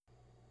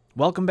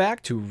Welcome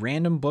back to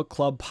Random Book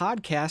Club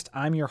Podcast.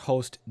 I'm your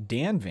host,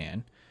 Dan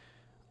Van.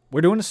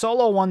 We're doing a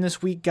solo one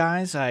this week,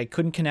 guys. I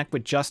couldn't connect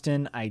with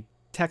Justin. I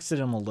texted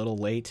him a little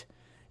late,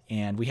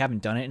 and we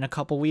haven't done it in a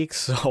couple weeks,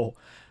 so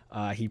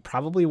he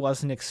probably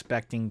wasn't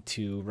expecting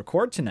to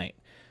record tonight.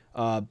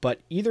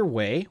 But either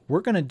way, we're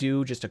going to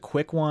do just a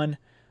quick one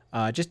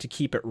just to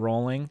keep it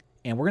rolling,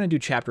 and we're going to do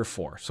Chapter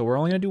 4. So we're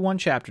only going to do one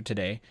chapter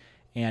today.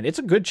 And it's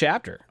a good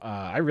chapter.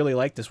 I really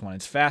like this one.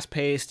 It's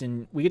fast-paced,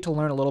 and we get to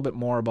learn a little bit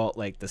more about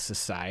like the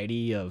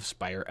society of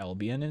Spire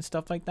Albion and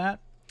stuff like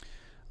that.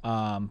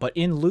 But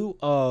in lieu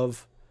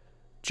of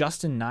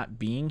Justin not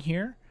being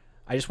here,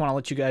 I just want to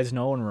let you guys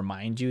know and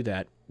remind you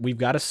that we've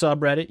got a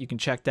subreddit. You can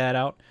check that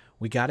out.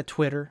 We got a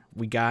Twitter.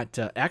 We got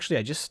actually,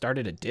 I just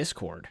started a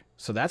Discord,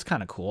 so that's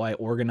kind of cool. I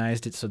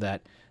organized it so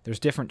that there's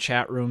different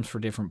chat rooms for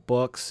different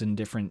books and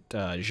different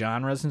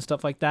genres and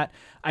stuff like that.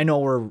 I know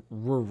we're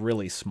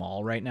really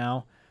small right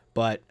now,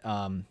 but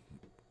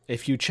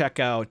if you check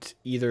out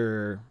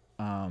either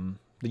the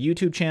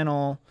YouTube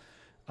channel,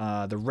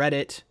 the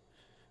Reddit,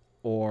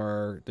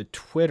 or the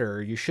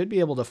Twitter, you should be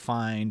able to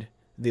find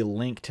the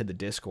link to the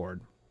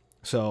Discord.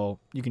 So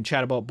you can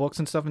chat about books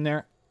and stuff in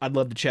there. I'd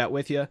love to chat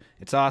with you.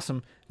 It's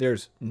awesome.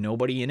 There's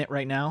nobody in it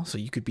right now, so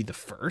you could be the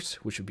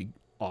first, which would be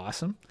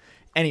awesome.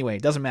 Anyway,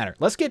 it doesn't matter.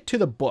 Let's get to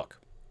the book.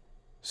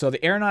 So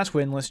The Aeronauts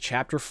Windlass,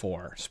 Chapter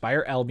 4,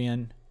 Spire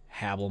Albion,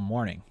 Habel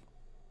Morning.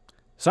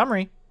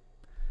 Summary.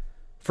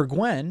 For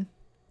Gwen,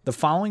 the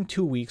following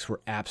 2 weeks were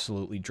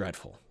absolutely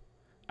dreadful.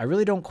 I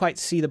really don't quite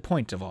see the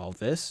point of all of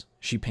this,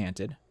 she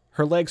panted.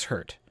 Her legs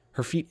hurt.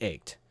 Her feet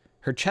ached.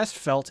 Her chest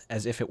felt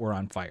as if it were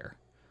on fire.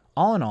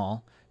 All in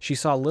all, she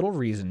saw little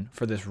reason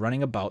for this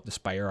running about the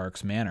Spire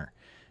Arcs manor,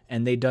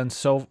 and they had done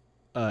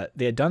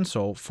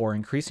so for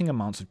increasing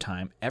amounts of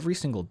time every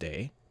single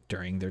day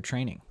during their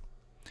training.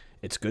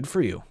 It's good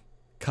for you,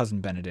 Cousin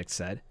Benedict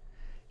said.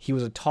 He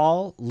was a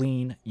tall,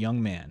 lean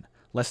young man,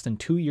 less than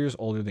 2 years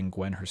older than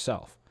Gwen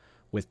herself,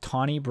 with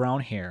tawny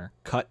brown hair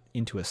cut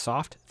into a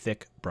soft,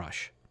 thick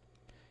brush.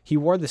 He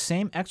wore the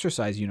same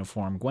exercise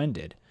uniform Gwen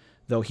did,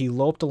 though he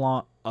loped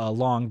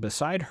along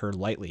beside her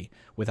lightly,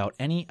 without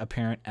any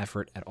apparent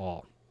effort at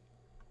all.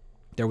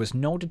 There was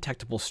no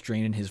detectable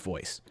strain in his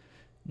voice.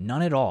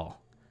 None at all.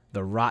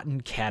 The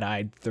rotten,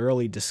 cat-eyed,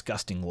 thoroughly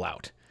disgusting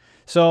lout.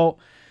 So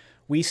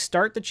we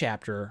start the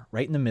chapter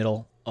right in the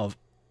middle of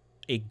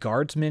a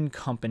Guardsman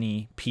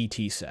Company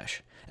PT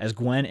sesh, as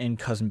Gwen and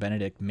Cousin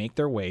Benedict make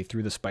their way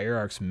through the Spire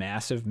Arc's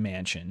massive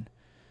mansion.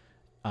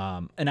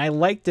 And I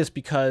like this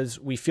because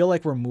we feel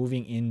like we're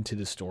moving into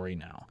the story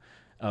now,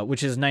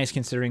 which is nice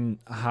considering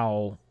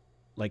how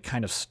like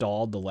kind of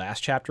stalled the last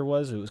chapter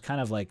was. It was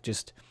kind of like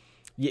just...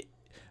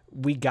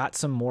 we got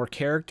some more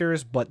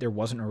characters, but there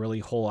wasn't a really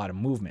whole lot of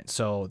movement.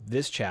 So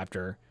this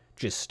chapter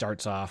just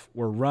starts off,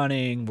 we're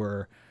running,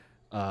 we're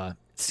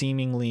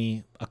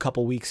seemingly a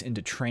couple weeks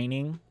into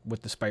training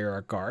with the Spire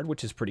Arc Guard,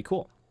 which is pretty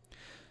cool.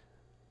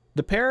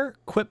 The pair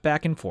quip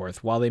back and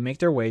forth while they make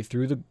their way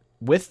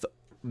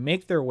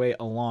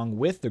along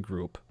with the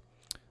group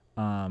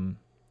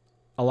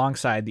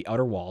alongside the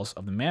outer walls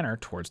of the manor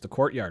towards the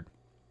courtyard.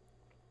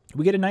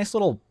 We get a nice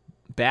little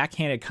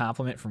backhanded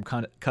compliment from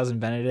Cousin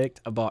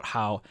Benedict about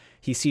how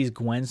he sees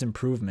Gwen's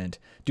improvement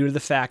due to the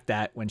fact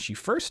that when she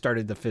first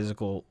started the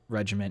physical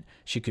regiment,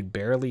 she could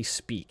barely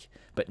speak,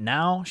 but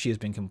now she has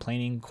been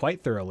complaining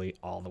quite thoroughly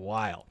all the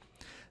while.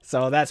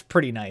 So that's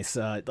pretty nice.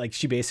 Like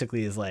she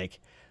basically is like,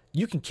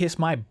 you can kiss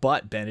my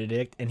butt,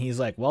 Benedict. And he's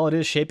like, well, it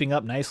is shaping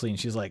up nicely. And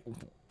she's like,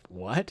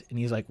 what? And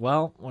he's like,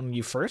 well, when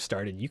you first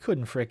started, you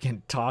couldn't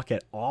freaking talk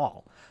at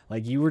all.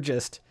 Like you were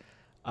just...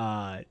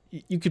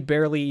 you could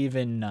barely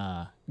even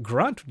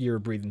grunt. You were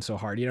breathing so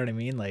hard. You know what I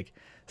mean? Like,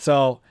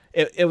 so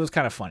it was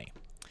kind of funny.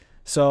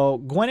 So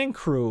Gwen and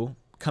crew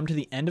come to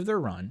the end of their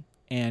run,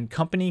 and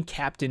Company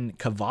Captain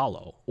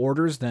Cavallo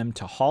orders them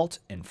to halt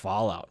and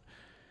fall out.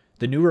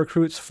 The new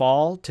recruits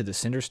fall to the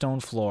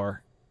cinderstone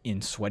floor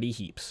in sweaty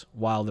heaps,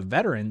 while the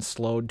veterans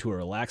slowed to a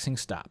relaxing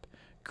stop,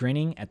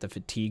 grinning at the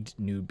fatigued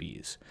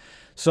newbies.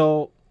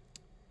 So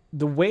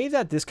the way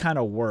that this kind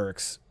of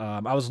works,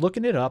 I was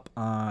looking it up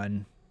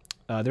on...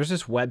 there's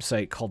this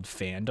website called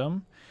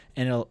Fandom,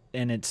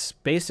 and it's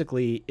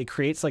basically, it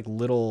creates like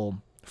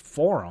little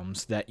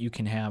forums that you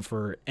can have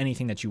for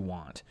anything that you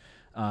want.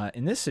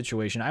 In this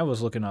situation, I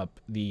was looking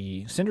up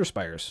the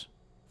Cinderspires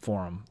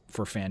forum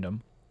for Fandom,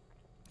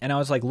 and I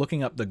was like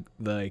looking up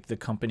the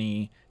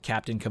company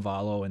Captain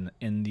Cavallo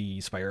in the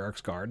Spire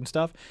Arcs Guard and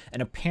stuff,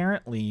 and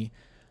apparently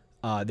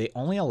they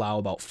only allow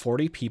about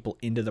 40 people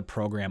into the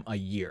program a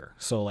year.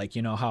 So like,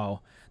 you know how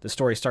the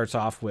story starts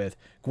off with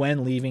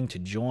Gwen leaving to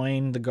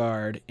join the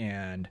Guard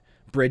and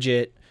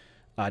Bridget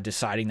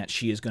deciding that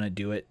she is going to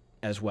do it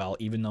as well,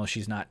 even though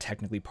she's not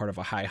technically part of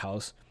a high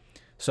house.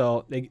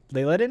 So they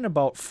let in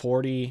about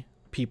 40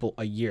 people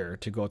a year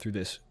to go through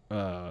this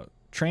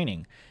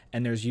training,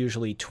 and there's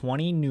usually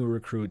 20 new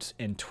recruits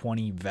and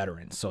 20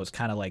 veterans. So it's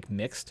kind of like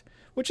mixed,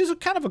 which is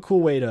kind of a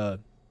cool way to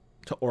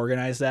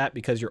organize that,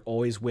 because you're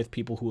always with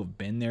people who have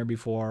been there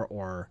before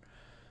or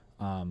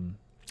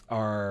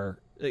are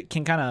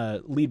can kind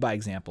of lead by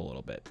example a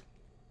little bit.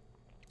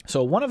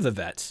 So one of the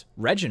vets,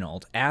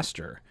 Reginald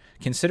Astor,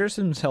 considers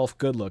himself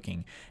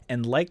good-looking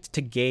and liked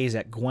to gaze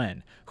at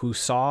Gwen, who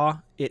saw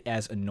it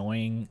as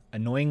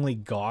annoyingly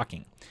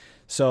gawking.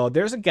 So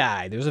there's a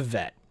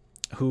vet,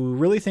 who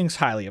really thinks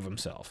highly of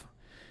himself,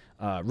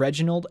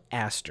 Reginald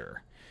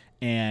Astor,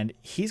 and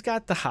he's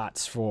got the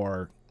hots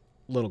for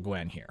little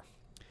Gwen here.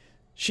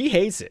 She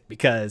hates it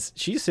because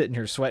she's sitting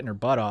here sweating her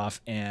butt off,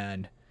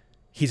 and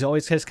he's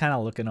always just kind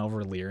of looking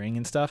over, leering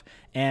and stuff,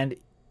 and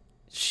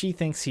she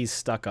thinks he's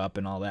stuck up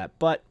and all that,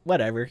 but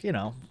whatever,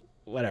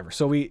 whatever.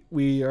 So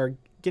we are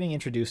getting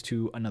introduced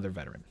to another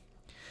veteran.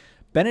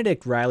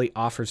 Benedict Riley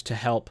offers to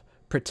help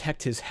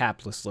protect his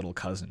hapless little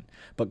cousin,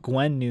 but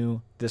Gwen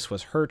knew this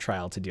was her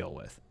trial to deal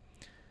with.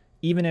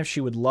 Even if she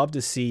would love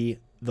to see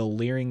the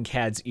leering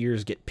cad's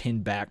ears get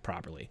pinned back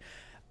properly.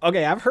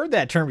 Okay, I've heard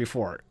that term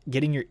before,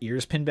 getting your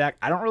ears pinned back.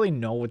 I don't really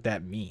know what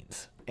that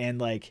means.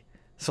 And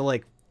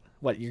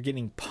what, you're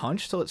getting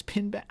punched so it's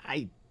pinned back?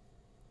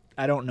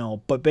 I don't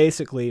know, but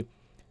basically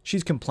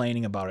she's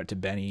complaining about it to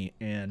Benny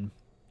and,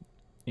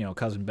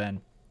 cousin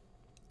Ben.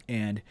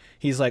 And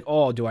he's like,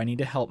 oh, do I need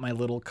to help my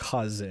little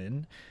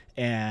cousin?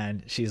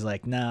 And she's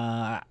like,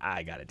 nah,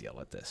 I got to deal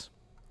with this.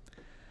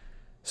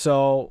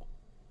 So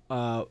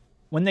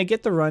when they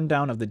get the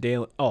rundown of the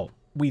daily,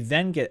 we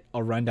then get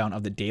a rundown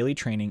of the daily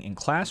training and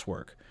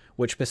classwork,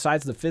 which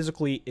besides the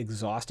physically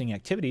exhausting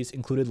activities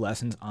included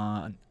lessons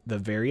on the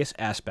various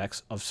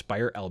aspects of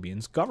Spire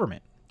Albion's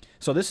government.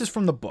 So this is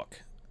from the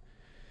book.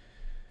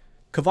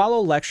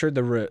 Cavallo lectured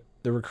the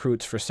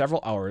recruits for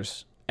several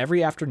hours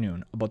every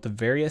afternoon about the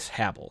various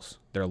Habals,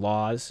 their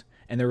laws,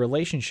 and their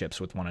relationships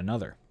with one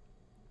another.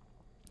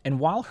 And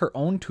while her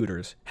own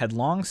tutors had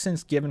long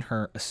since given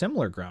her a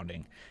similar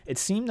grounding, it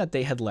seemed that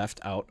they had left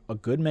out a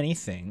good many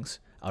things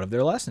out of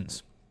their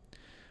lessons.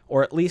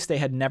 Or at least they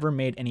had never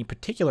made any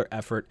particular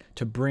effort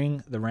to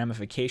bring the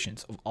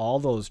ramifications of all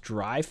those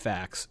dry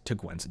facts to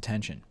Gwen's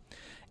attention.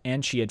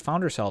 And she had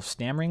found herself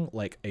stammering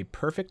like a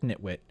perfect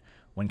nitwit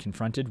when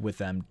confronted with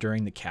them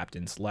during the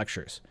captain's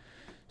lectures.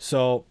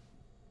 So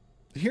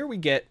here we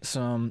get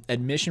some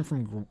admission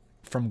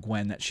from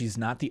Gwen that she's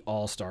not the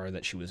all-star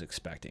that she was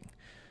expecting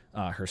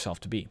herself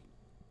to be.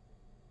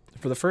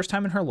 For the first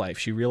time in her life,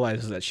 she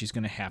realizes that she's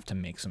going to have to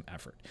make some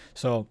effort.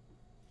 So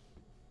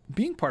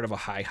being part of a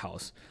high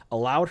house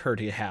allowed her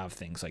to have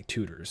things like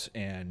tutors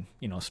and,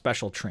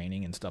 special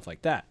training and stuff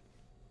like that.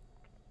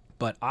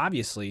 But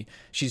obviously,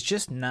 she's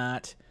just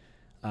not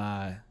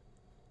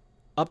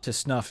up to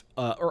snuff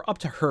or up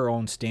to her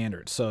own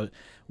standards. So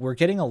we're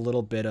getting a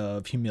little bit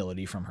of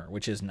humility from her,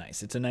 which is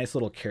nice. It's a nice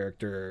little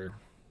character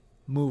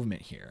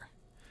movement here.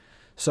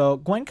 So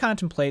Gwen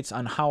contemplates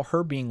on how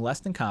her being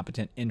less than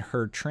competent in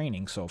her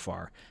training so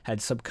far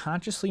had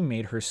subconsciously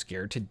made her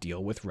scared to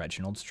deal with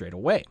Reginald straight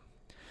away.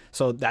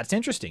 So that's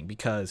interesting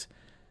because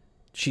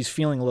she's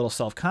feeling a little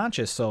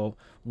self-conscious. So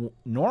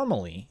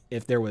normally,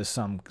 if there was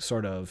some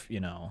sort of,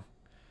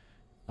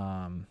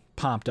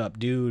 pumped up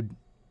dude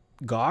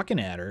gawking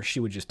at her, she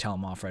would just tell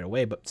him off right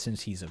away. But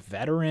since he's a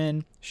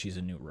veteran, she's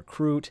a new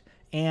recruit,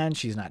 and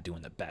she's not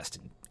doing the best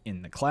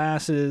in the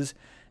classes,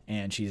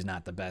 and she's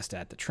not the best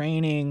at the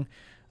training,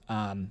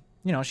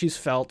 she's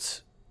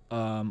felt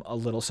a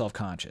little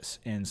self-conscious.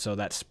 And so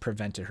that's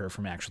prevented her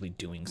from actually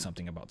doing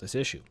something about this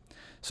issue.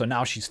 So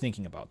now she's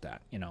thinking about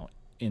that,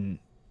 in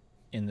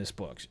this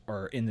book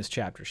or in this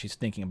chapter, she's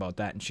thinking about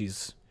that, and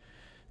she's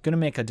going to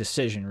make a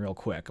decision real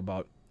quick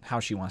about how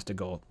she wants to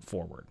go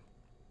forward.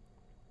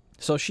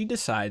 So she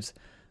decides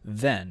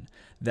then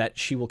that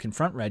she will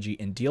confront Reggie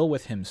and deal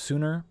with him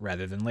sooner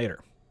rather than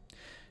later.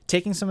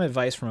 Taking some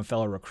advice from a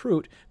fellow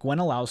recruit, Gwen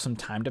allows some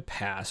time to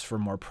pass for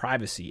more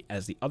privacy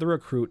as the other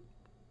recruits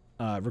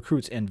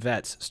and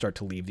vets start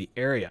to leave the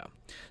area.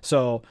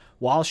 So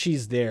while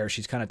she's there,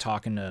 she's kind of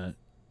talking to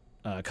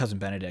Cousin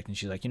Benedict, and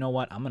she's like, you know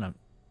what? I'm going to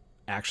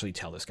actually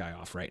tell this guy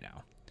off right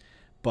now.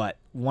 But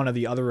one of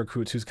the other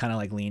recruits who's kind of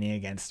like leaning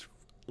against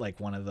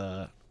one of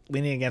the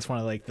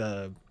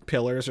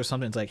pillars or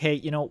something, it's like, hey,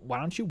 why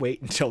don't you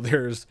wait until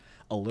there's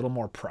a little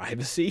more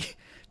privacy?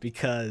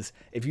 Because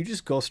if you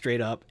just go straight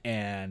up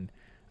and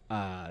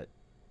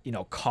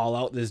call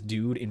out this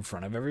dude in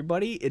front of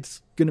everybody,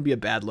 it's going to be a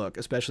bad look,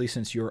 especially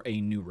since you're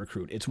a new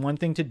recruit. It's one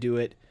thing to do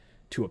it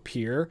to a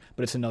peer,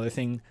 but it's another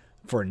thing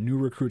for a new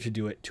recruit to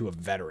do it to a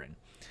veteran,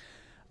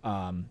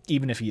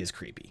 even if he is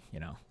creepy,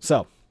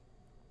 So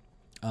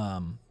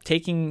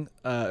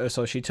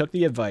so she took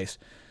the advice.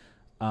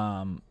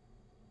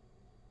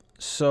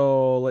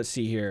 So let's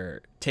see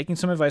here. Taking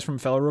some advice from a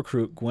fellow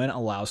recruit, Gwen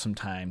allows some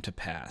time to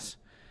pass.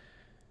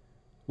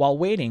 While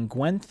waiting,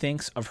 Gwen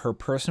thinks of her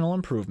personal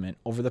improvement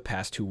over the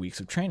past 2 weeks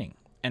of training,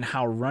 and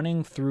how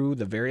running through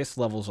the various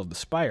levels of the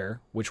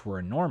Spire, which were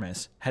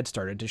enormous, had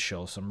started to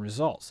show some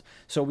results.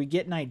 So we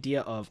get an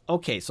idea of,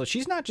 okay, so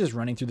she's not just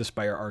running through the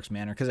Spire Arcs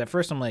Manor, because at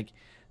first I'm like,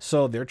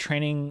 so their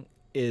training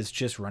is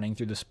just running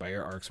through the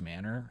Spire Arcs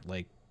Manor?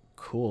 Like,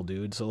 cool,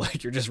 dude. So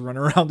you're just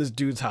running around this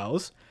dude's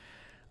house?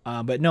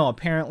 But no,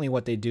 apparently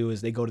what they do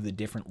is they go to the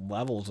different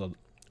levels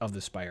of the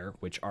spire,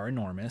 which are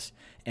enormous,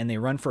 and they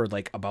run for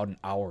like about an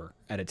hour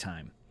at a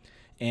time.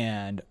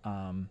 And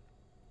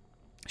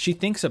she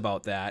thinks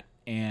about that,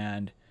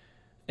 and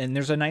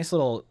there's a nice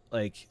little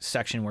like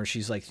section where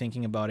she's like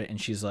thinking about it, and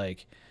she's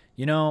like,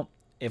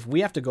 if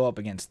we have to go up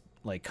against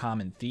like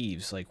common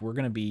thieves, like we're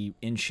gonna be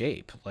in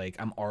shape. Like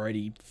I'm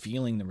already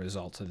feeling the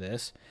results of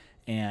this,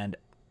 and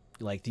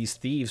like these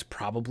thieves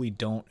probably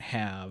don't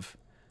have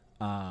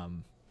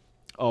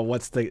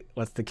what's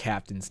the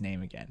captain's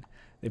name again?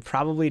 They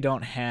probably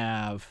don't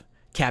have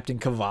Captain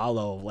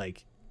Cavallo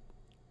like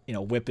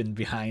whipping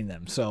behind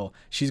them. So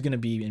she's gonna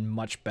be in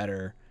much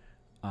better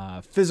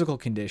physical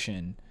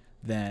condition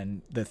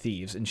than the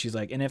thieves. And she's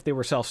like, and if they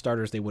were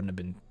self-starters, they wouldn't have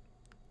been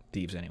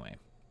thieves anyway.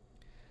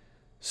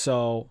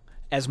 So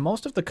as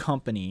most of the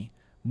company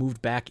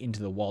moved back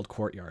into the walled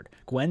courtyard,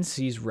 Gwen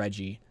sees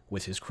Reggie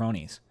with his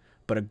cronies,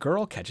 but a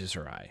girl catches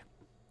her eye.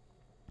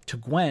 To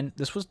Gwen,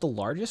 this was the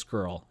largest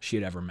girl she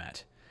had ever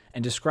met,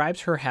 and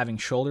describes her having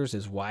shoulders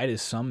as wide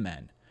as some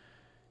men.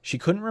 She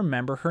couldn't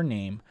remember her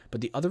name,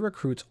 but the other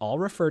recruits all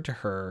referred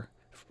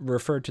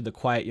to the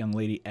quiet young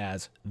lady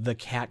as the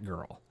Cat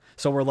Girl.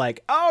 So we're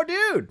like, oh,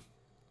 dude,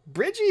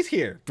 Bridgie's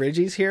here.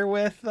 Bridgie's here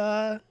with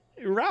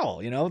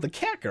Raoul, the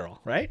Cat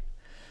Girl, right?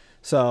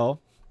 So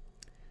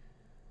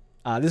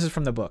this is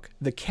from the book.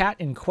 The cat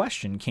in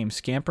question came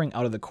scampering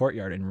out of the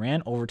courtyard and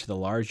ran over to the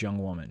large young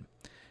woman.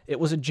 It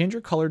was a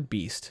ginger-colored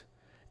beast,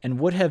 and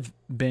would have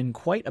been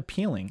quite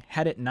appealing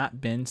had it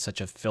not been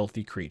such a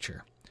filthy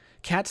creature.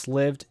 Cats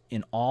lived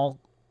in all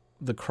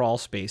the crawl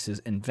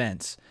spaces and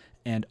vents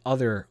and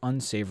other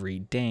unsavory,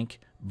 dank,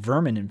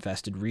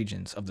 vermin-infested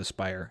regions of the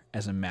spire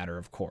as a matter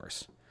of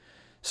course.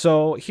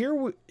 So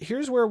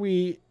here's where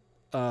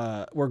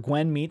where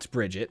Gwen meets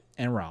Bridget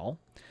and Raoul,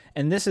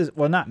 and this is,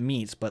 well, not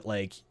meets, but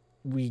like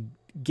we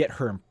get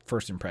her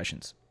first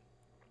impressions.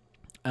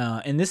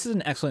 And this is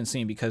an excellent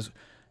scene because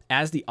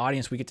as the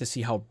audience, we get to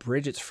see how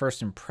Bridget's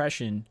first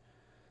impression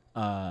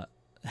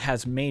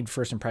has made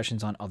first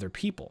impressions on other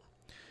people.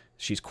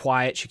 She's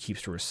quiet, she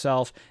keeps to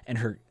herself,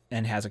 and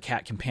has a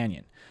cat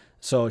companion.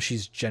 So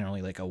she's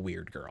generally like a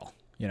weird girl,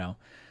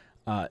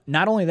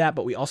 Not only that,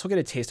 but we also get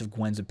a taste of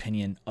Gwen's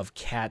opinion of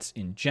cats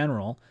in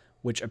general,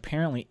 which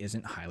apparently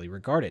isn't highly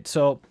regarded.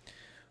 So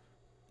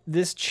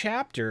this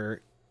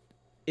chapter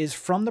is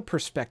from the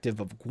perspective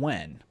of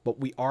Gwen, but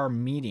we are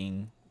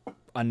meeting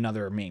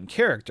another main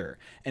character.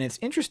 And it's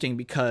interesting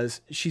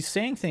because she's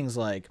saying things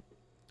like,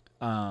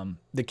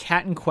 the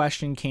cat in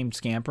question came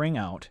scampering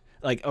out.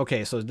 Like,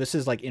 okay, so this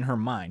is like in her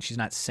mind. She's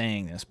not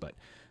saying this, but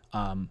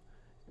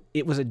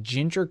it was a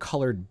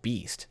ginger-colored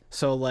beast.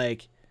 So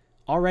like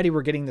already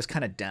we're getting this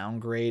kind of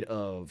downgrade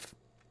of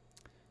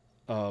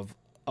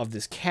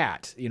this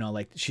cat.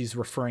 Like she's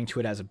referring to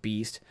it as a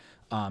beast.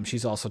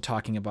 She's also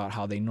talking about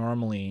how they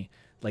normally,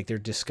 like, they're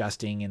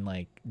disgusting and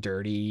like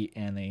dirty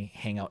and they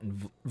hang out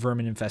in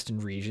vermin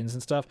infested regions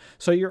and stuff.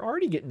 So you're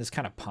already getting this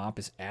kind of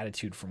pompous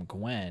attitude from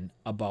Gwen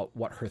about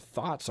what her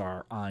thoughts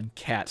are on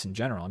cats in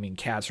general. I mean,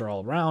 cats are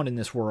all around in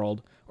this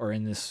world or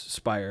in this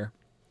spire,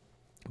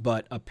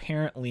 but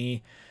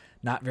apparently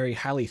not very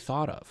highly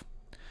thought of.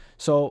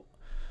 So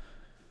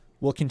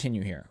we'll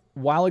continue here.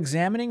 While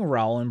examining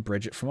Raoul and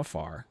Bridget from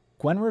afar,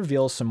 Gwen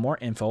reveals some more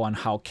info on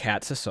how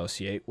cats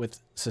associate with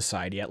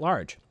society at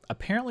large.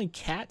 Apparently,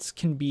 cats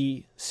can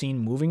be seen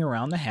moving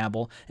around the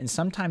Habel and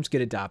sometimes get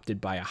adopted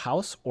by a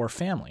house or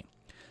family.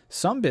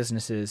 Some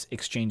businesses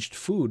exchanged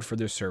food for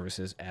their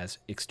services as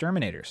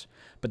exterminators,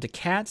 but the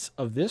cats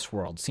of this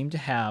world seem to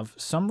have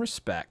some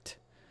respect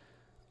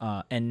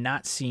and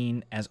not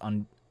seen as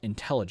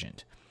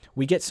unintelligent.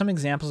 We get some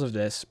examples of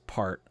this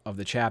part of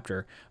the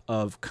chapter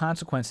of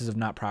consequences of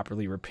not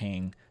properly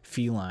repaying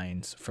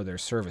felines for their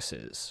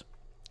services.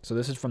 So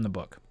this is from the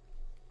book.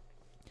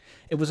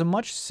 It was a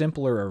much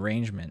simpler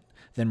arrangement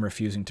than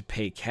refusing to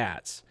pay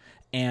cats,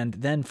 and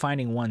then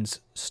finding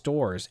one's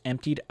stores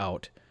emptied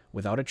out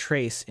without a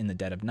trace in the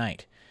dead of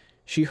night.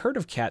 She heard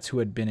of cats who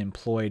had been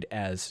employed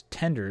as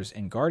tenders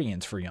and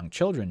guardians for young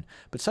children,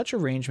 but such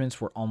arrangements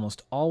were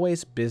almost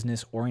always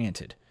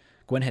business-oriented.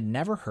 Gwen had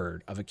never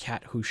heard of a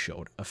cat who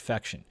showed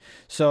affection.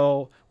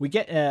 So we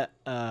get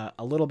a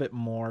little bit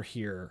more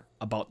here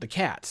about the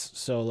cats.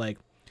 So like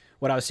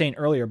what I was saying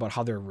earlier about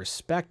how they're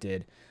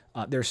respected,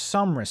 there's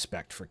some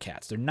respect for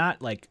cats. They're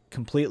not like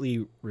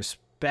completely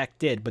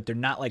respected, but they're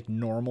not like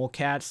normal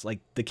cats. Like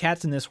the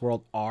cats in this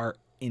world are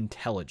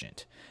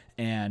intelligent,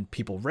 and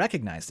people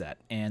recognize that,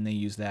 and they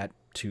use that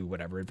to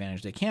whatever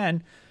advantage they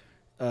can.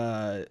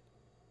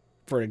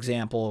 For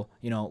example,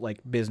 like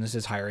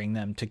businesses hiring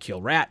them to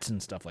kill rats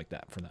and stuff like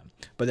that for them.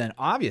 But then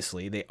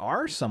obviously they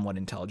are somewhat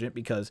intelligent,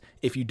 because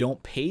if you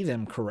don't pay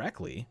them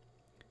correctly,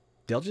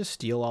 they'll just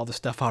steal all the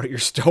stuff out of your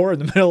store in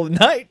the middle of the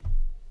night.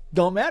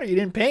 Don't matter. You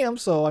didn't pay them.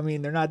 So, I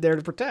mean, they're not there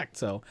to protect.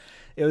 So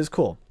it was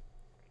cool.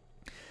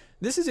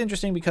 This is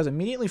interesting because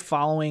immediately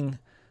following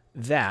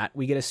that,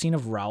 we get a scene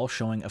of Raoul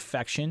showing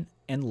affection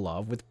and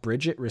love, with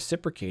Bridget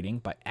reciprocating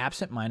by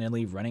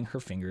absent-mindedly running her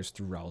fingers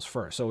through Raoul's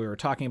fur. So we were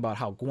talking about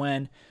how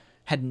Gwen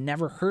had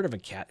never heard of a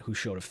cat who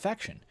showed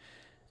affection.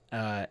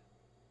 And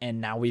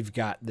now we've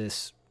got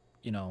this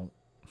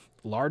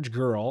large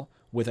girl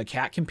with a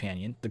cat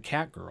companion, the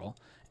cat girl,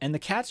 and the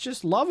cat's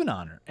just loving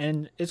on her.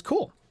 And it's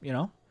cool,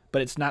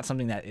 but it's not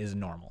something that is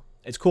normal.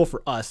 It's cool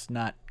for us,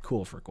 not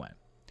cool for Gwen.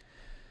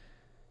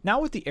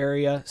 Now with the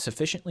area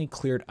sufficiently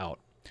cleared out,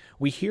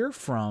 we hear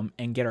from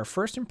and get our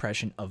first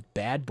impression of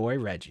bad boy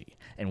Reggie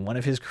and one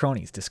of his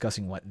cronies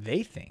discussing what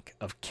they think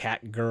of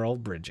cat girl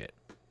Bridget.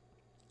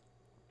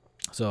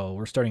 So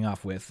we're starting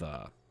off with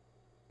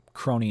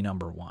crony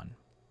number 1.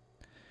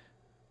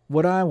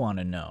 What I want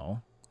to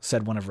know,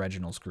 said one of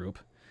Reginald's group,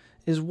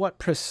 is what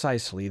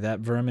precisely that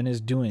vermin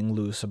is doing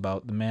loose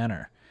about the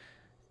manor.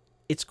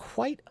 It's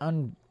quite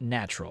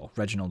unnatural,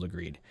 Reginald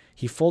agreed.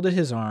 He folded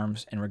his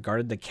arms and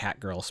regarded the cat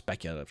girl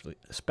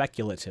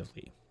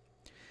speculatively.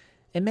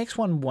 It makes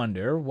one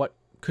wonder what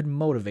could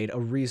motivate a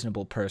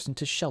reasonable person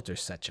to shelter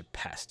such a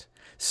pest.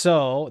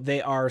 So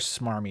they are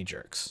smarmy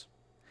jerks.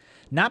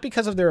 Not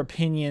because of their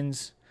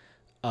opinions,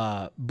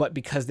 but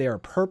because they are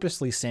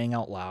purposely saying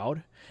out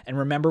loud. And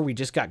remember, we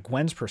just got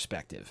Gwen's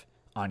perspective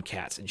on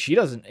cats,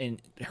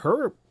 and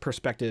her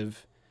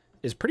perspective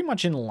is pretty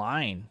much in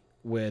line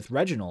with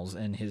Reginald's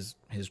and his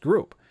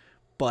group,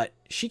 but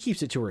she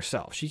keeps it to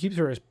herself. She keeps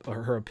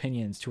her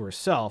opinions to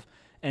herself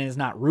and is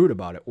not rude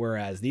about it,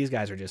 whereas these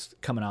guys are just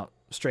coming out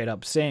straight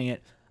up saying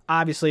it.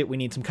 Obviously, we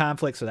need some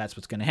conflict, so that's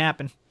what's going to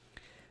happen,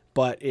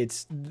 but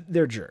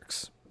they're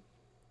jerks.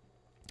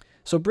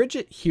 So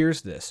Bridget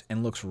hears this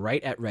and looks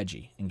right at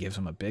Reggie and gives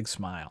him a big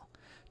smile,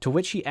 to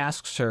which he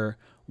asks her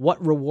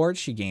what reward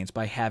she gains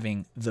by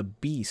having the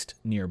beast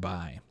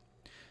nearby.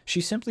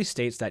 She simply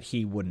states that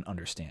he wouldn't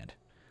understand,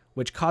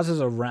 which causes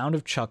a round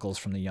of chuckles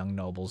from the young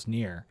nobles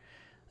near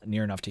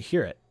enough to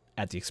hear it,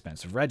 at the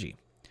expense of Reggie.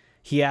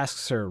 He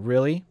asks her,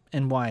 really?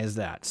 And why is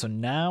that? So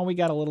now we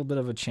got a little bit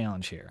of a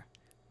challenge here.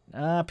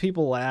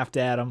 People laughed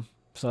at him.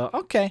 So,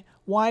 okay,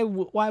 why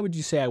would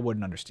you say I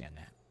wouldn't understand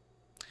that?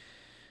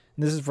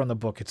 And this is from the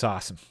book. It's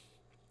awesome.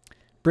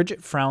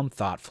 Bridget frowned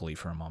thoughtfully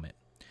for a moment,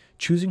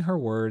 choosing her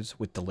words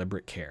with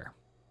deliberate care.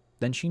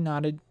 Then she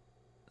nodded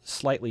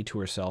slightly to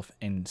herself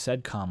and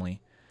said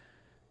calmly,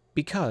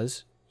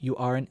 because you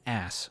are an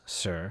ass,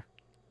 sir.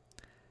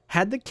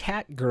 Had the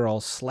cat girl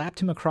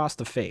slapped him across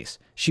the face,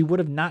 she would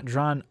have not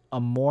drawn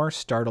a more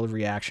startled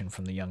reaction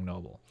from the young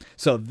noble.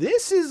 So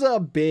this is a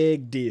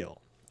big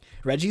deal.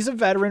 Reggie's a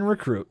veteran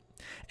recruit,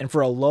 and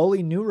for a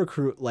lowly new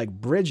recruit like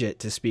Bridget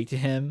to speak to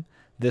him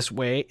this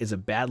way is a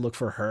bad look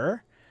for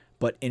her,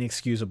 but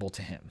inexcusable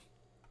to him.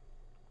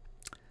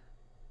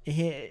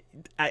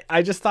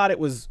 I just thought it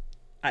was,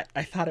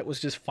 I thought it was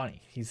just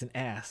funny. He's an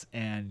ass,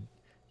 and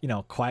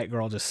quiet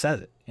girl just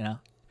says it.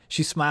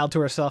 She smiled to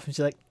herself and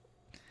she's like,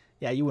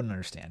 yeah, you wouldn't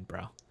understand,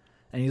 bro.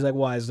 And he's like,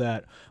 why is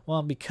that?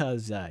 Well,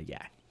 because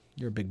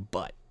you're a big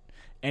butt.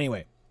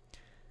 Anyway,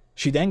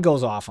 she then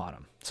goes off on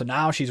him. So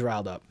now she's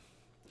riled up,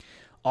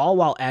 all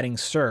while adding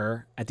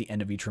sir at the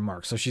end of each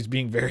remark. So she's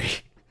being very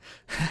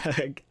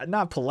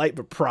not polite,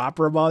 but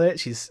proper about it.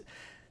 She's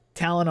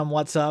telling him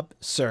what's up,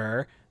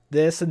 sir,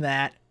 this and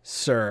that,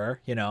 sir,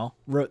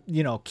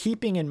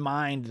 keeping in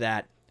mind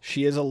that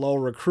she is a low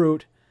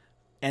recruit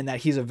and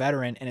that he's a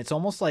veteran. And it's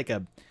almost like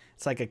a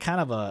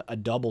kind of a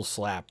double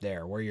slap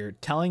there, where you're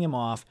telling him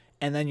off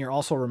and then you're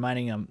also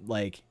reminding him,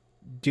 like,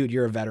 dude,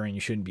 you're a veteran.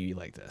 You shouldn't be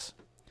like this.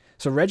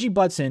 So Reggie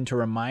butts in to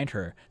remind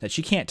her that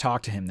she can't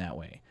talk to him that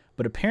way,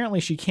 but apparently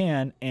she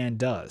can and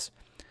does.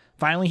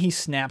 Finally, he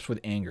snaps with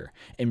anger,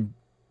 and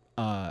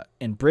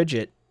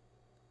Bridget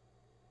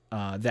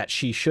that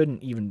she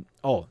shouldn't even,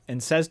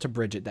 and says to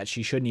Bridget that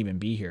she shouldn't even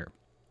be here,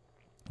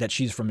 that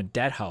she's from a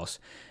dead house,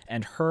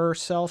 and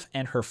herself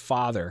and her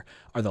father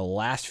are the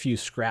last few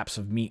scraps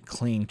of meat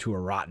clinging to a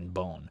rotten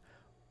bone.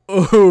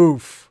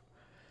 Oof.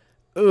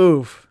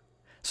 Oof.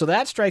 So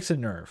that strikes a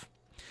nerve.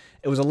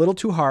 It was a little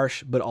too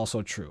harsh, but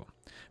also true.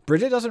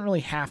 Bridget doesn't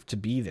really have to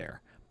be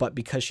there, but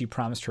because she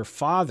promised her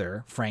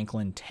father,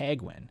 Franklin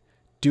Tagwin,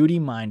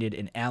 duty-minded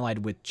and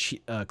allied with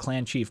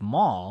Clan Chief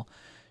Maul,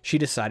 she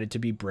decided to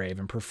be brave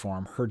and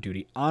perform her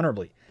duty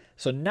honorably.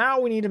 So now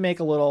we need to make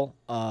a little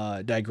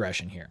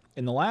digression here.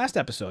 In the last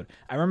episode,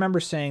 I remember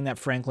saying that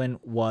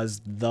Franklin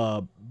was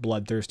the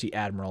bloodthirsty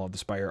admiral of the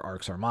Spire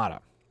Arcs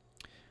Armada,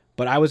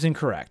 but I was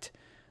incorrect.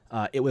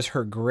 It was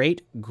her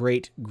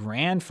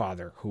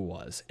great-great-grandfather who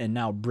was, and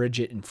now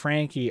Bridget and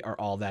Frankie are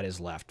all that is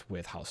left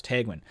with House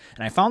Tagwin.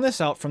 And I found this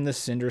out from the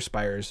Cinder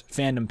Spires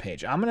fandom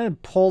page. I'm going to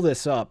pull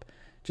this up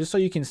just so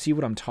you can see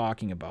what I'm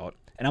talking about,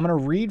 and I'm going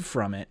to read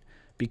from it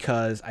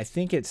because I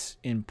think it's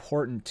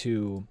important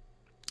to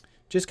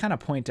just kind of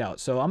point out.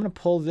 So I'm going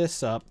to pull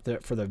this up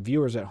for the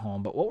viewers at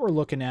home, but what we're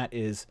looking at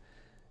is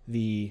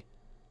the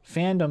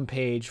fandom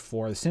page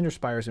for the Cinder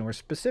Spires, and we're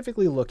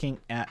specifically looking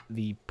at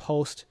the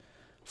post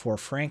for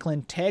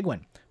Franklin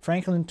Tagwin.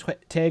 Franklin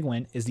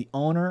Tagwin is the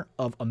owner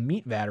of a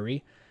meat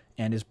vattery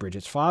and is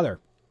Bridget's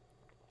father,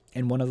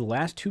 and one of the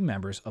last two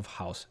members of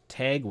House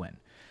Tagwin.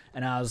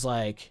 And I was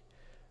like,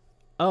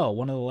 oh,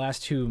 one of the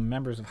last two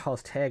members of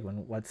House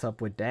Tagwin, what's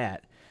up with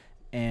that?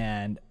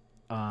 And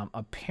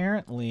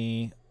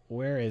apparently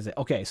where is it?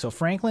 Okay, so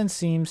Franklin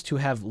seems to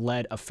have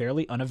led a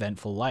fairly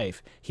uneventful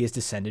life. He is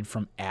descended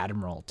from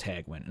Admiral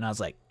Tagwin. And I was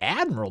like,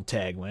 Admiral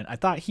Tagwin? I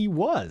thought he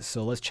was.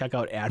 So let's check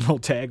out Admiral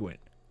Tagwin.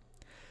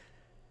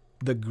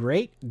 The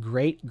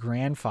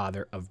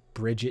great-great-grandfather of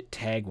Bridget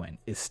Tagwin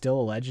is still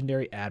a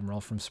legendary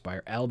admiral from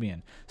Spire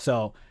Albion.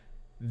 So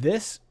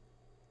this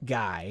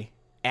guy,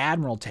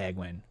 Admiral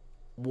Tagwin,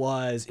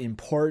 was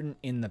important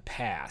in the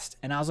past.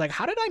 And I was like,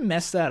 how did I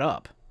mess that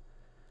up?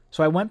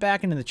 So I went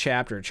back into the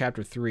chapter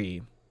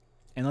 3,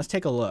 and let's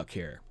take a look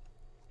here.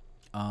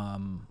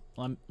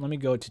 Let me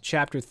go to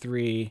chapter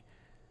 3.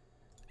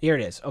 Here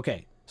it is.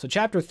 Okay, so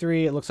chapter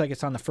 3, it looks like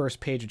it's on the first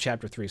page of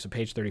chapter 3, so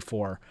page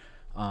 34,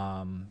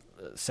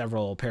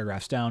 several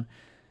paragraphs down.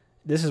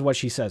 This is what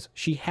she says.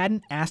 She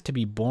hadn't asked to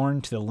be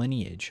born to the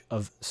lineage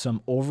of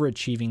some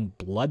overachieving,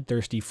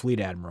 bloodthirsty fleet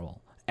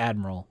admiral,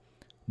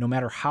 no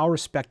matter how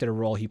respected a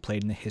role he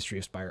played in the history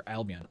of Spire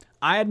Albion.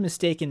 I had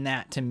mistaken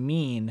that to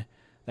mean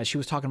that she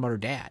was talking about her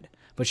dad,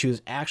 but she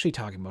was actually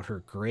talking about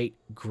her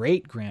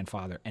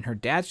great-great-grandfather, and her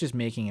dad's just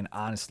making an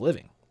honest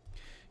living.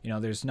 You know,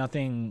 there's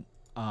nothing,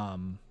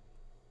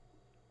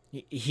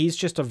 he's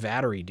just a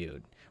Vattery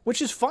dude,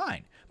 which is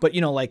fine. But,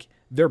 you know, like,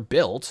 they're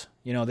built,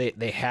 you know, they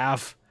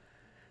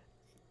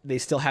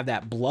still have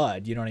that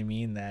blood, you know what I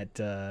mean?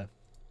 That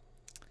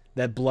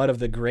blood of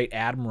the great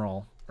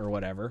admiral or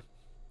whatever.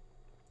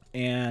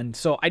 And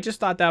so I just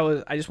thought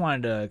I just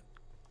wanted to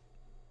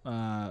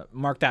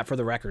mark that for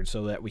the record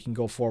so that we can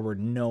go forward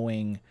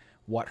knowing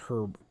what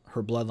her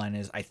bloodline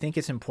is. I think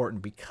it's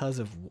important because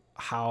of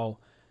how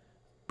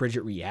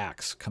Bridget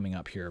reacts coming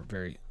up here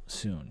very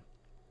soon.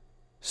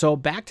 So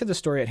back to the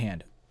story at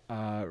hand.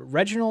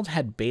 Reginald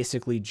had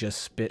basically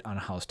just spit on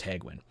House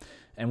Tagwin,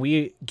 and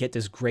we get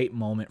this great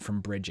moment from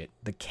Bridget,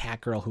 the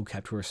cat girl who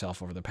kept to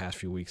herself over the past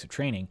few weeks of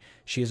training.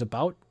 She is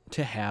about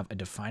to have a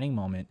defining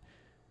moment.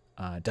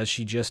 Does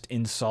she just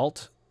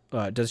accept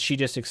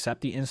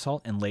the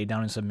insult and lay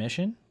down in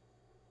submission?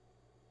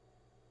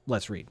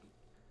 Let's read.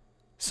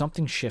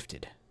 Something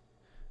shifted.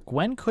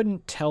 Gwen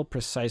couldn't tell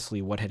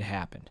precisely what had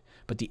happened,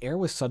 but the air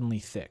was suddenly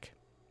thick.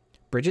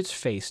 Bridget's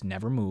face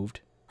never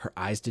moved, her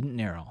eyes didn't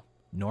narrow,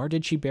 nor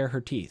did she bare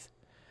her teeth.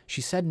 She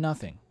said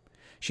nothing.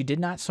 She did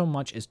not so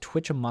much as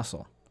twitch a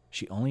muscle.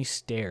 She only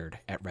stared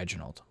at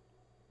Reginald.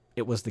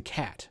 It was the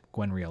cat,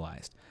 Gwen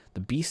realized. The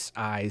beast's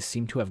eyes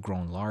seemed to have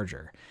grown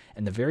larger,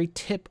 and the very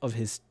tip of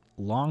his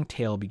long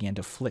tail began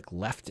to flick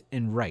left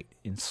and right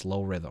in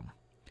slow rhythm.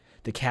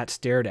 The cat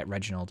stared at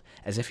Reginald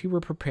as if he were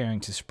preparing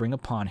to spring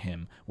upon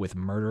him with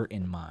murder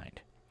in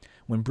mind.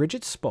 When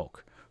Bridget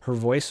spoke, her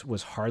voice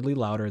was hardly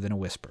louder than a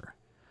whisper.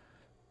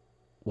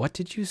 "What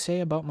did you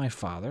say about my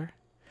father?"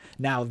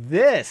 Now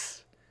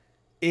this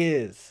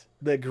is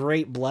the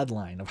great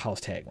bloodline of House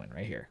Tagwin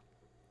right here.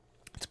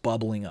 It's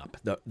bubbling up.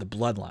 The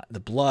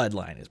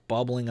bloodline is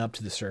bubbling up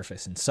to the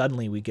surface, and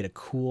suddenly we get a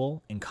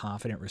cool and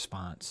confident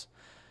response,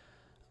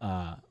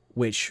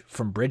 which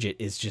from Bridget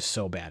is just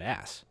so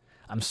badass.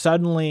 I'm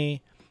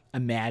suddenly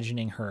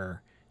imagining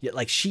her,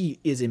 like she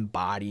is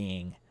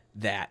embodying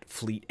that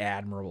fleet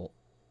admiral,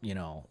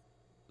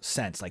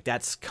 sense. Like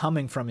that's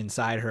coming from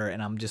inside her,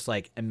 and I'm just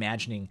like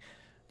imagining,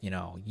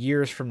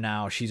 years from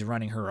now, she's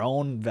running her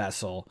own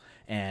vessel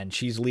and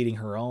she's leading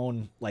her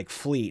own like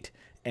fleet,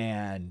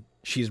 and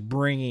she's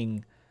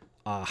bringing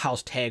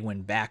House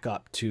Tagwin back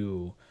up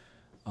to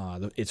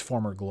its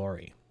former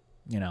glory,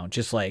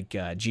 just like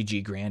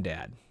GG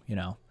Granddad,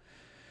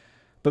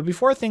 But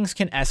before things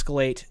can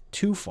escalate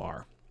too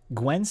far,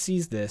 Gwen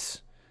sees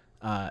that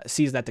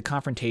the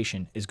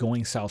confrontation is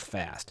going south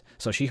fast,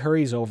 so she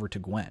hurries over to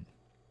Gwen.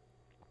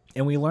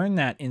 And we learn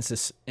that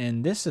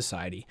in this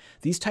society,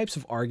 these types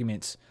of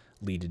arguments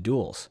lead to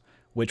duels,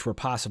 which were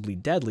possibly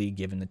deadly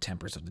given the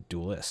tempers of the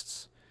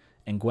duelists.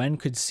 And Gwen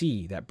could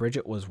see that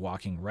Bridget was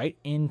walking right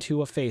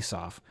into a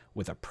face-off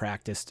with a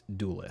practiced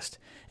duelist.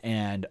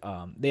 And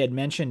they had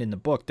mentioned in the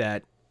book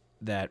that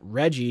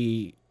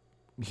Reggie,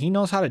 he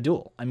knows how to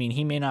duel. I mean,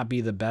 he may not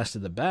be the best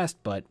of the best,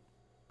 but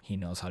he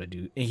knows how to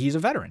do. He's a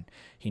veteran.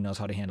 He knows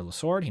how to handle the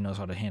sword. He knows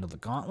how to handle the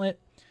gauntlet.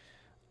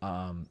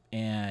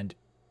 And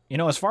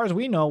as far as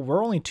we know,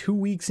 we're only 2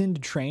 weeks into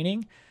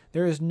training.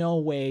 There is no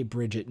way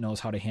Bridget knows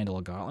how to handle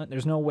a gauntlet.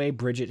 There's no way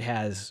Bridget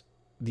has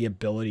the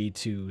ability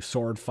to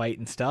sword fight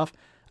and stuff.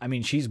 I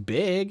mean, she's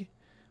big,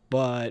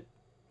 but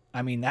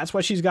I mean, that's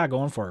what she's got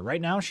going for her.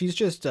 Right now, she's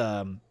just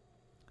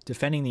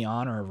defending the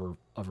honor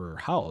of her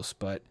house,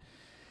 but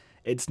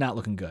it's not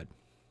looking good.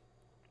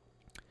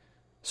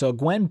 So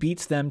Gwen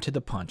beats them to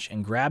the punch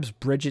and grabs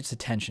Bridget's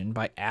attention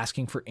by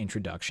asking for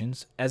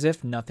introductions as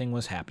if nothing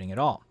was happening at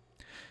all.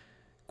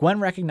 Gwen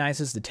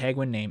recognizes the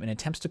Tagwin name and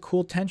attempts to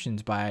cool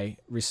tensions by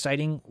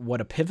reciting what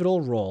a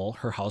pivotal role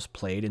her house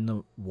played in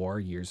the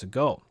war years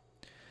ago.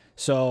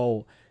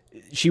 So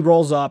she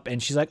rolls up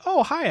and she's like,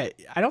 "Oh, hi,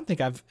 I don't think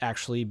I've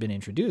actually been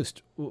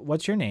introduced.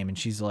 What's your name?" And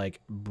she's like,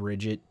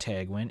 "Bridget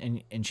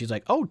Tagwin." And she's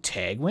like, "Oh,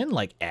 Tagwin?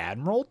 Like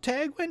Admiral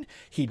Tagwin?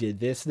 He did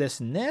this, this,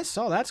 and this?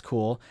 Oh, that's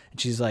cool." And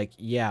she's like,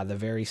 "Yeah, the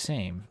very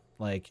same."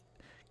 Like,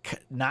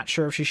 not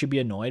sure if she should be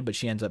annoyed, but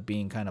she ends up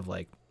being kind of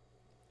like,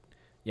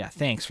 Yeah,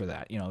 thanks for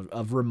that,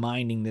 of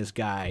reminding this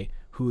guy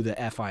who the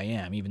F I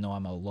am, even though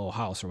I'm a low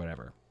house or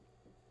whatever.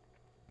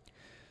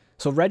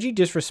 So Reggie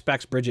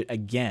disrespects Bridget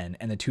again,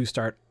 and the two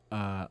start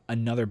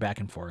another back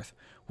and forth,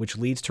 which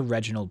leads to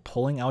Reginald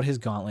pulling out his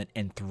gauntlet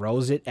and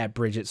throws it at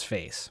Bridget's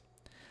face.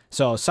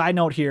 So, side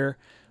note here,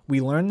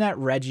 we learn that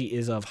Reggie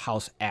is of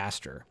House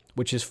Astor,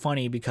 which is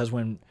funny because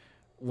when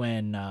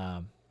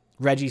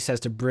Reggie says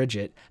to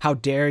Bridget, "How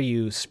dare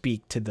you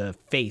speak to the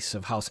face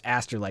of House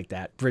Astor like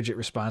that?" Bridget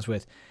responds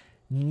with,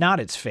 "Not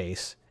its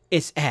face,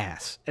 its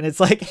ass." And it's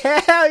like,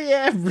 hell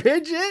yeah,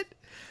 Bridget.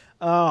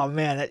 Oh,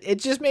 man, it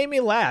just made me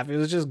laugh. It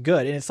was just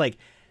good. And it's like,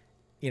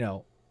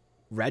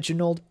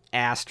 Reginald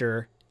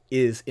Astor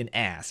is an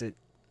ass.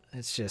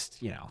 It's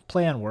just,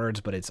 play on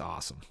words, but it's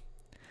awesome.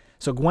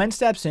 So Gwen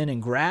steps in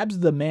and grabs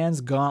the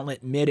man's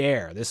gauntlet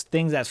midair. This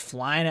thing that's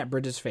flying at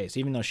Bridget's face,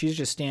 even though she's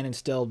just standing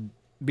still,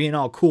 being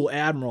all cool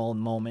admiral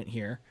moment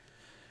here.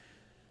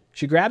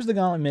 She grabs the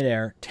gauntlet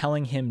midair,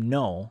 telling him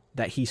no,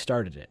 that he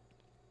started it.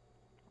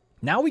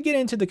 Now we get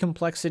into the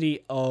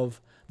complexity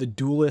of the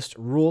duelist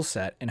rule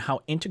set and how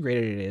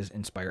integrated it is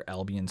in Spire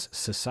Albion's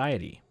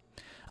society.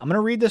 I'm going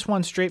to read this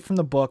one straight from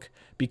the book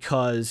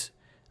because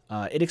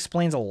it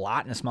explains a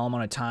lot in a small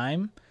amount of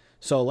time.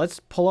 So let's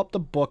pull up the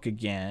book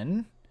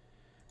again.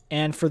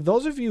 And for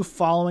those of you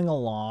following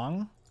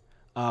along,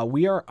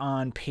 we are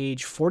on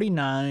page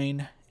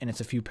 49, and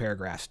it's a few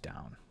paragraphs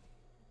down.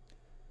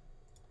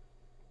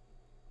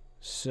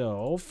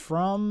 So,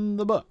 from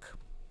the book.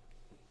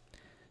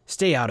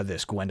 "Stay out of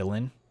this,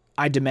 Gwendolyn.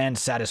 I demand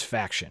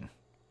satisfaction."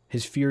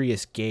 His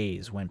furious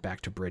gaze went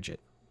back to Bridget.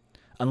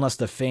 "Unless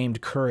the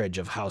famed courage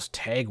of House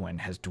Tagwin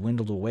has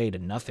dwindled away to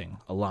nothing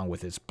along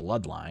with its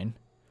bloodline."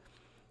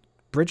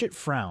 Bridget's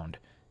frown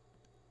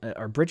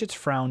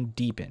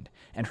deepened,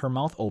 and her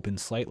mouth opened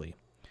slightly.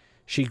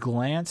 She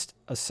glanced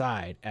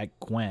aside at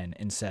Gwen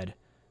and said,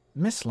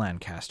 "Miss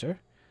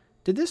Lancaster,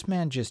 did this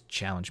man just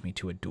challenge me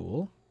to a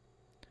duel?"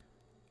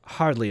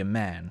 "Hardly a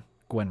man,"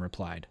 Gwen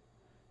replied.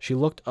 She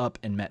looked up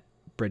and met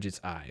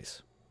Bridget's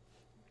eyes.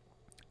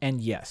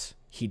 "And yes,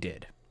 he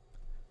did."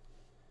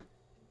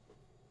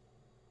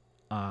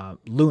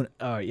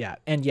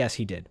 And yes,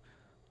 he did.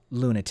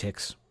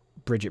 "Lunatics,"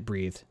 Bridget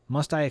breathed.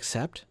 "Must I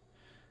accept?"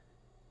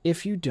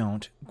 "If you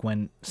don't,"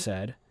 Gwen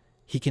said,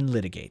 "he can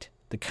litigate.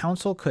 The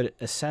council could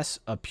assess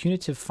a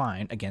punitive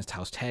fine against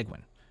House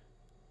Tagwin."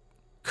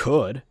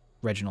 "Could,"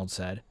 Reginald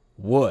said.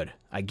 "Would.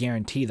 I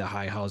guarantee the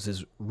high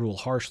houses rule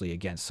harshly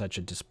against such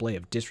a display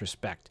of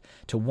disrespect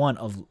to one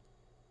of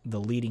the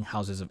leading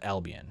houses of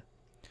Albion."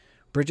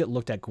 Bridget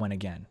looked at Gwen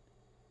again.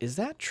 "Is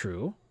that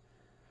true?"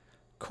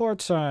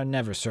 "Courts are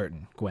never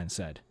certain," Gwen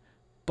said.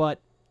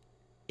 "But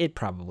it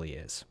probably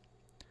is."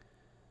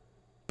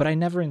 "But I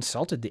never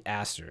insulted the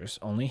Astors,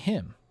 only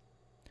him."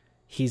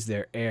 "He's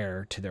their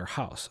heir to their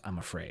house, I'm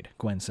afraid,"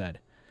 Gwen said.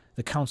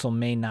 "The council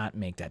may not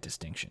make that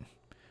distinction."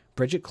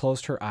 Bridget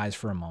closed her eyes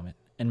for a moment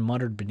and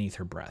muttered beneath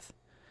her breath,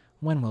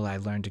 "When will I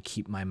learn to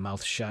keep my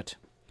mouth shut?"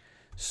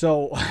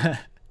 So,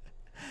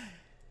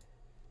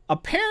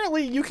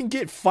 apparently you can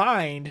get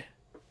fined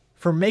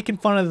for making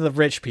fun of the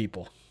rich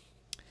people.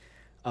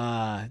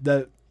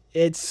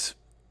 It's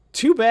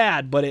too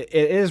bad, but it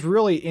is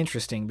really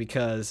interesting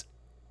because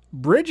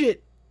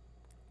Bridget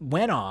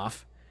went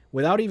off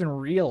without even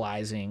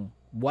realizing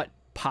what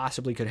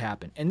possibly could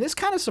happen. And this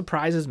kind of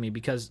surprises me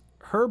because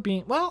her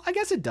being, well, I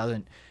guess it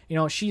doesn't.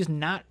 She's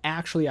not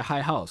actually a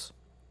high house.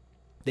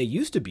 They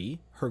used to be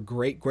her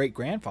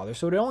great-great-grandfather,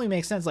 so it only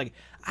makes sense. Like,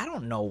 I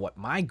don't know what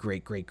my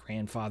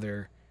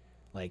great-great-grandfather,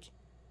 like,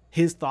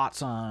 his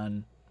thoughts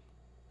on,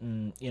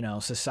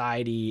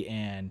 society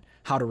and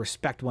how to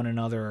respect one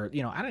another.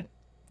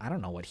 I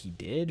don't know what he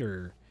did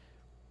or,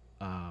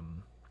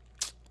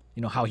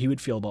 how he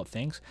would feel about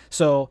things.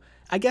 So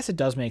I guess it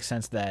does make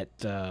sense that,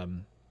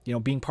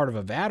 being part of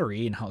a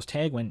Vattery in House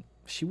Tagwin,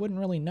 she wouldn't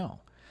really know.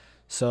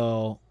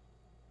 So,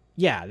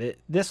 yeah,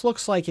 this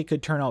looks like it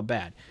could turn out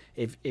bad.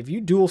 If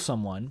you duel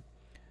someone,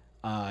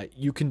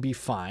 you can be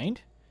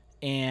fined,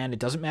 and it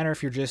doesn't matter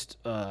if you're just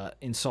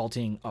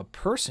insulting a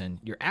person.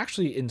 You're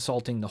actually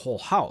insulting the whole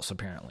house,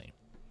 apparently.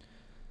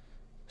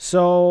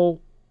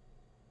 So,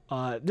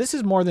 this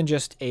is more than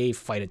just a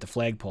fight at the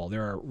flagpole.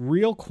 There are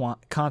real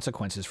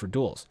consequences for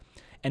duels.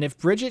 And if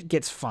Bridget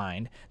gets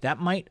fined, that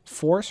might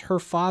force her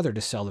father to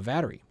sell the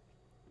Vattery.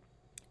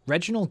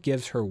 Reginald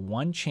gives her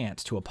one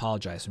chance to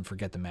apologize and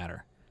forget the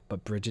matter,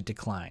 but Bridget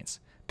declines,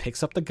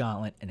 picks up the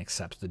gauntlet, and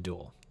accepts the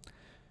duel.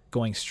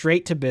 Going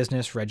straight to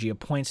business, Reggie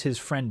appoints his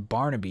friend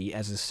Barnaby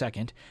as his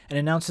second and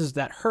announces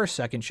that her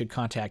second should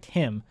contact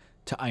him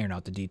to iron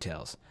out the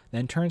details,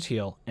 then turns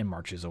heel and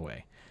marches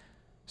away.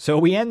 So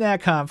we end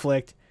that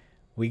conflict.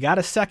 We got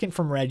a second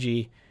from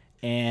Reggie,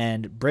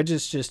 and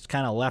Bridget's just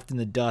kind of left in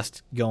the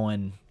dust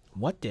going,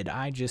 what did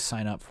I just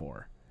sign up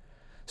for?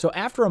 So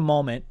after a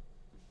moment,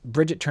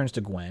 Bridget turns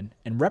to Gwen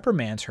and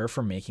reprimands her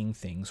for making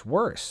things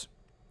worse.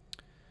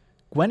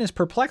 Gwen is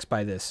perplexed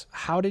by this.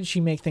 How did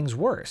she make things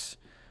worse?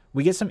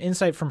 We get some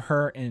insight from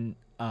her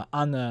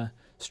on the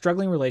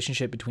struggling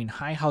relationship between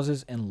high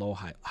houses and low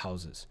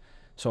houses.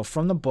 So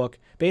from the book,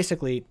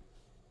 basically,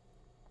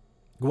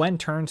 Gwen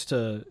turns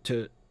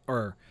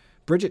or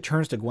Bridget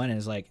turns to Gwen and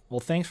is like, well,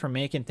 thanks for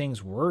making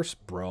things worse,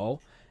 bro.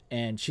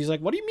 And she's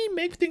like, what do you mean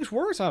make things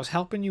worse? I was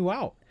helping you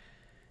out.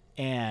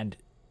 And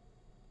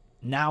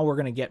now we're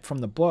going to get from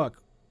the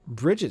book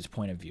Bridget's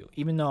point of view,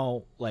 even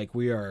though like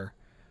we are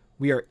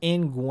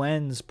in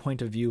Gwen's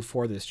point of view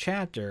for this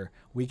chapter.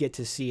 We get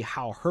to see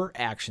how her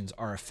actions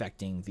are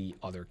affecting the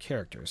other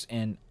characters.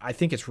 And I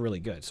think it's really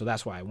good. So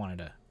that's why I wanted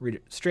to read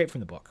it straight from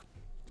the book.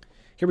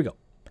 Here we go.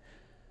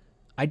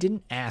 I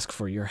didn't ask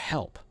for your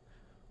help.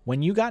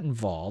 When you got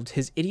involved,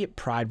 his idiot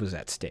pride was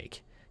at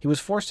stake. He was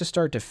forced to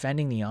start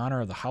defending the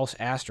honor of the House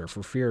Astor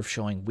for fear of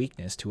showing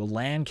weakness to a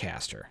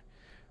Lancaster.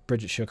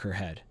 Bridget shook her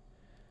head.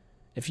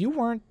 If you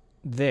weren't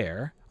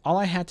there, all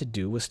I had to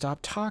do was stop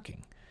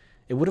talking.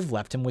 It would have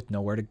left him with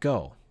nowhere to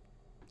go.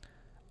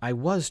 I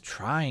was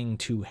trying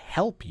to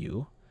help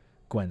you,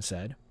 Gwen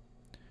said.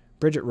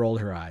 Bridget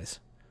rolled her eyes.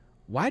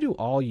 Why do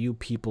all you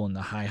people in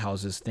the high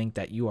houses think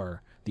that you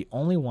are the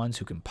only ones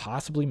who can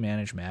possibly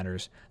manage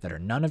matters that are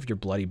none of your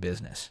bloody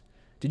business?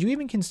 Did you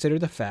even consider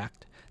the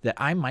fact that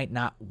I might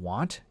not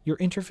want your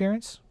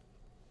interference?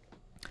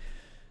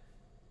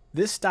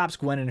 This stops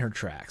Gwen in her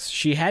tracks.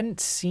 She hadn't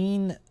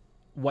seen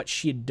what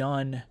she had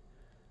done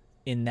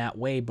in that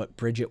way, but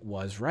Bridget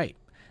was right.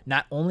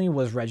 Not only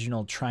was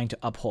Reginald trying to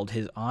uphold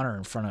his honor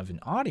in front of an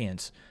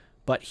audience,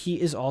 but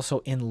he is also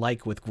in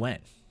like with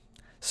Gwen.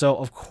 So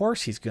of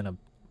course he's going to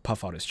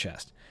puff out his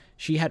chest.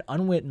 She had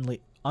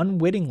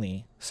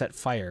unwittingly set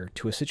fire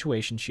to a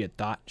situation she had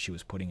thought she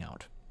was putting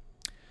out.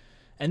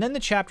 And then the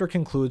chapter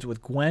concludes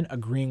with Gwen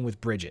agreeing with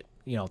Bridget,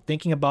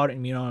 thinking about it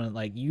and,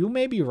 like, you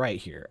may be right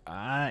here.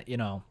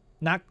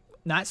 Not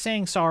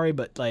saying sorry,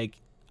 but like,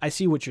 I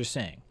see what you're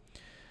saying.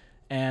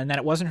 And that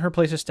it wasn't her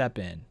place to step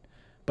in,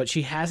 but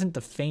she hasn't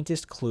the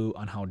faintest clue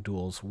on how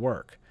duels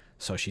work.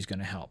 So she's going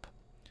to help.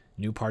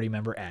 New party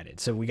member added.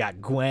 So we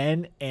got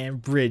Gwen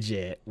and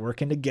Bridget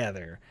working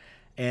together.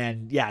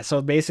 And yeah,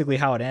 so basically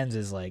how it ends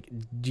is like,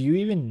 do you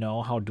even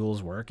know how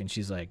duels work? And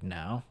she's like,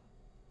 no.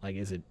 Like,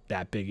 is it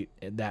that big,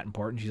 that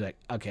important? She's like,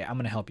 okay, I'm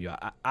going to help you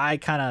out. I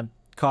kind of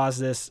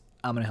caused this.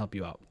 I'm going to help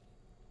you out.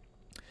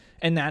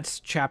 And that's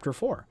chapter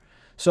 4.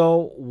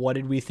 So what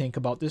did we think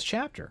about this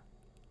chapter?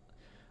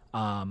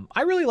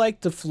 I really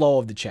liked the flow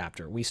of the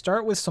chapter. We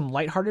start with some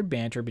lighthearted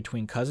banter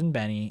between Cousin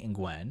Benny and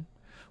Gwen.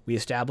 We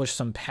establish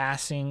some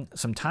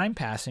time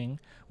passing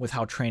with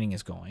how training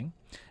is going.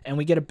 And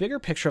we get a bigger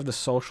picture of the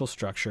social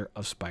structure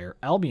of Spire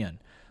Albion,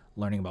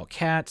 learning about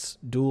cats,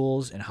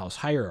 duels, and house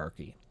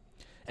hierarchy.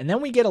 And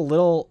then we get a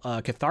little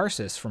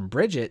catharsis from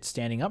Bridget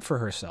standing up for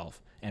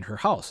herself and her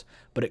house,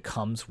 but it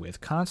comes with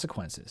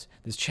consequences.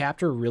 This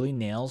chapter really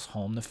nails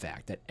home the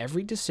fact that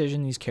every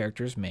decision these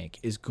characters make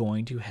is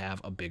going to have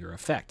a bigger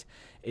effect.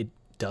 It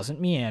doesn't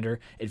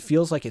meander. It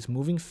feels like it's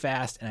moving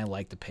fast, and I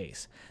like the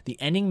pace. The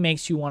ending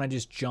makes you want to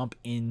just jump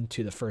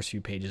into the first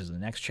few pages of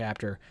the next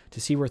chapter to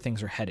see where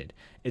things are headed.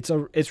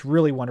 It's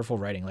really wonderful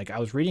writing. Like, I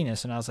was reading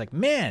this and I was like,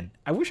 man,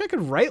 I wish I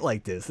could write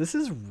like this. This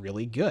is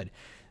really good.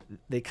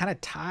 They kind of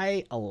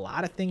tie a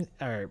lot of things,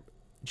 or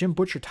Jim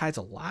Butcher ties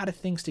a lot of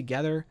things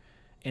together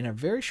in a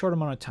very short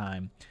amount of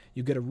time.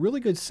 You get a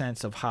really good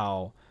sense of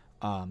how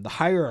the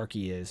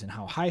hierarchy is and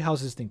how high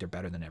houses think they're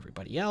better than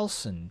everybody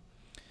else. And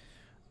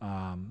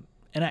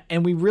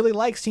we really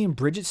like seeing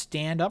Bridget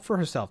stand up for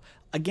herself.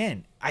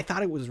 Again, I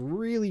thought it was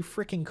really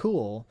freaking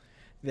cool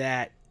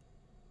that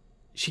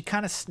she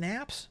kind of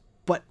snaps,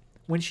 but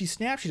when she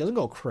snaps, she doesn't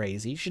go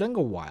crazy. She doesn't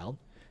go wild.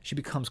 She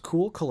becomes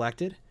cool,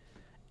 collected,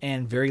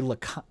 and very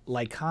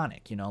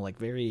laconic, like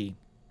very,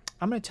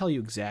 I'm going to tell you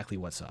exactly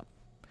what's up.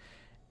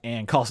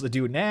 And calls the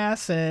dude an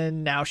ass,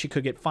 and now she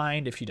could get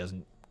fined if she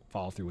doesn't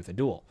follow through with a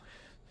duel.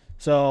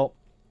 So,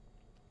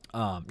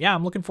 yeah,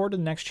 I'm looking forward to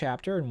the next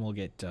chapter, and we'll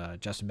get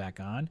Justin back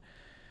on.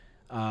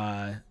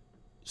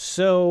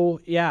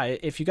 So, yeah,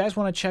 if you guys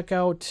want to check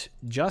out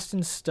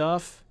Justin's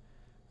stuff,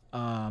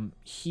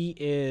 he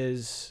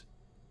is,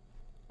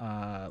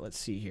 let's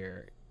see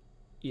here.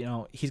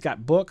 He's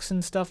got books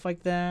and stuff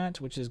like that,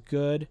 which is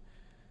good,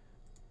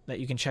 that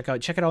you can check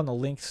out. Check it out in the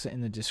links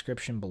in the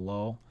description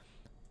below.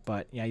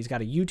 But yeah, he's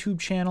got a YouTube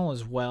channel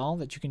as well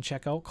that you can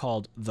check out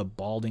called The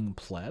Balding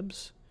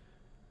Plebs,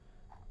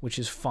 which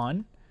is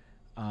fun.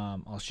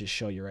 I'll just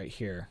show you right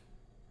here.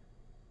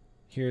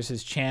 Here's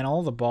his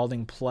channel, The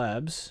Balding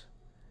Plebs.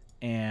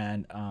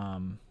 And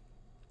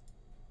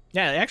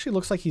yeah, it actually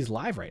looks like he's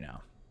live right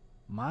now.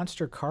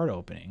 Monster card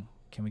opening.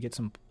 Can we get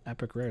some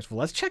epic rares? Well,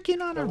 let's check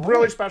in on our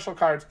really special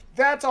cards.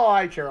 That's all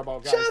I care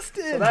about, guys.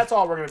 Justin! So that's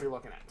all we're going to be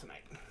looking at tonight.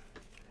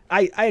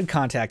 I had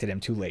contacted him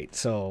too late,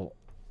 so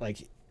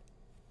like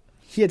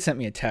he had sent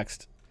me a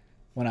text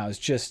when I was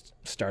just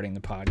starting the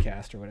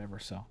podcast or whatever.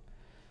 So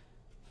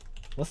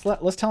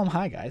let's tell him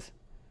hi, guys.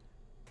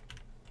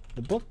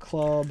 The book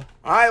club.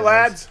 Hi,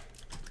 lads.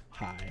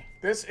 Hi.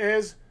 This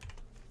is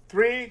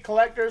 3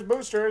 collectors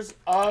boosters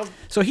of.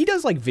 So he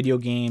does like video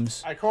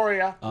games.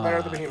 Ikoria, Lair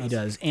of the Behemoths. He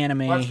does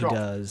anime. Let's he go.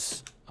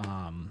 does.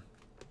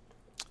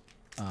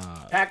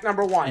 Pack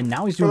number 1. And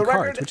now he's doing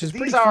cards, which is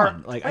pretty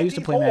fun. Like, I used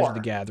to play Magic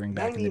the Gathering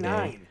back in the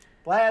day.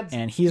 Lads,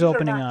 and he's these are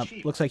opening not up.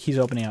 cheap. Looks like he's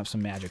opening up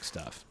some magic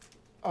stuff.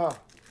 Oh,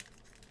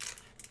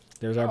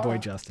 There's our boy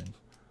Justin.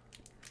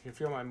 you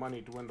feel my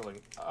money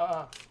dwindling.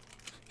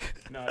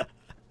 No.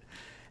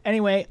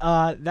 Anyway,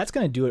 that's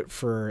going to do it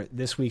for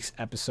this week's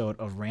episode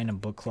of Random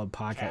Book Club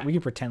Podcast. Yeah. We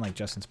can pretend like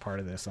Justin's part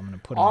of this. I'm going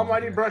to put him over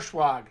Almighty here.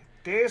 Brushwog,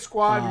 Day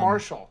Squad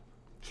Marshall.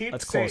 Keep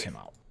Let's safe. close him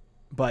out.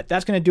 But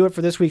that's going to do it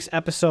for this week's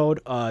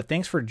episode.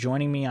 Thanks for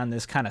joining me on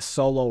this kind of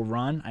solo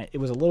run. It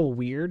was a little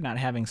weird not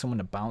having someone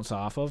to bounce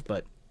off of,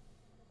 but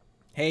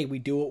hey, we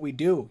do what we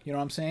do. You know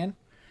what I'm saying?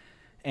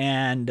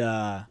 And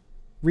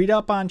read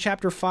up on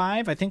Chapter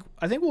 5. I think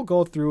we'll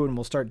go through and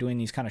we'll start doing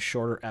these kind of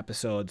shorter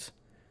episodes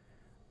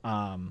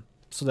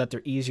so that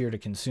they're easier to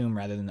consume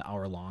rather than the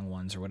hour-long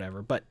ones or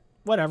whatever. But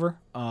whatever.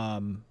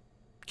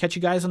 Catch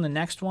you guys on the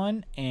next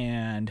one,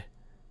 and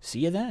see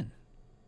you then.